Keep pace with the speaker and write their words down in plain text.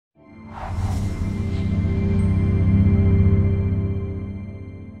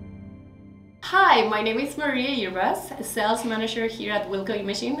Hi, my name is Maria Yerbas, sales manager here at Wilco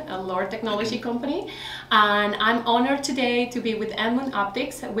Imaging, a LoRa technology company. And I'm honored today to be with Edmund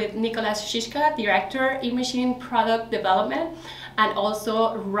Optics with Nicholas Shishka, Director, Imaging Product Development, and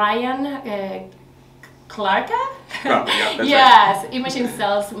also Ryan Clarka? Yes, right. Imaging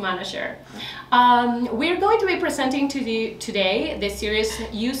Sales Manager. We're going to be presenting to you today the series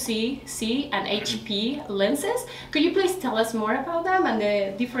UC, C, and HP lenses. Could you please tell us more about them and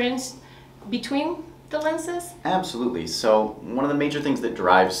the difference between the lenses? Absolutely. So one of the major things that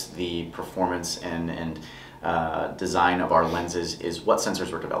drives the performance and design of our lenses is what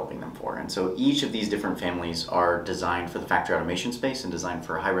sensors we're developing them for. And so each of these different families are designed for the factory automation space and designed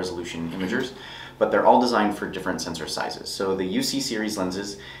for high resolution imagers, but they're all designed for different sensor sizes. So the UC series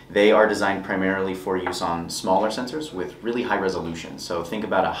lenses, they are designed primarily for use on smaller sensors with really high resolution. So think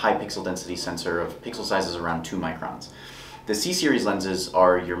about a high pixel density sensor of pixel sizes around 2 microns. The C-series lenses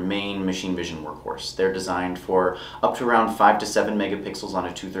are your main machine vision workhorse. They're designed for up to around 5 to 7 megapixels on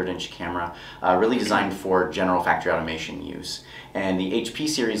a 2/3 inch camera, really designed for general factory automation use. And the HP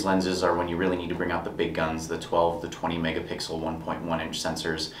series lenses are when you really need to bring out the big guns, the 12 to 20 megapixel 1.1 inch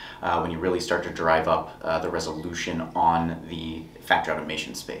sensors, when you really start to drive up the resolution on the factory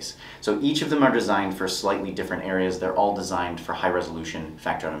automation space. So each of them are designed for slightly different areas. They're all designed for high resolution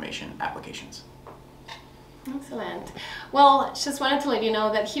factory automation applications. Excellent. Well, just wanted to let you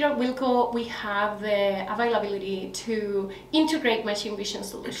know that here at Wilco we have the availability to integrate machine vision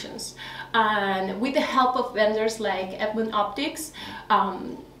solutions, and with the help of vendors like Edmund Optics,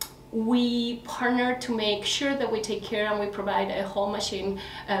 we partner to make sure that we take care and we provide a whole machine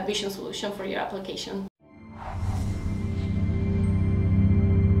vision solution for your application.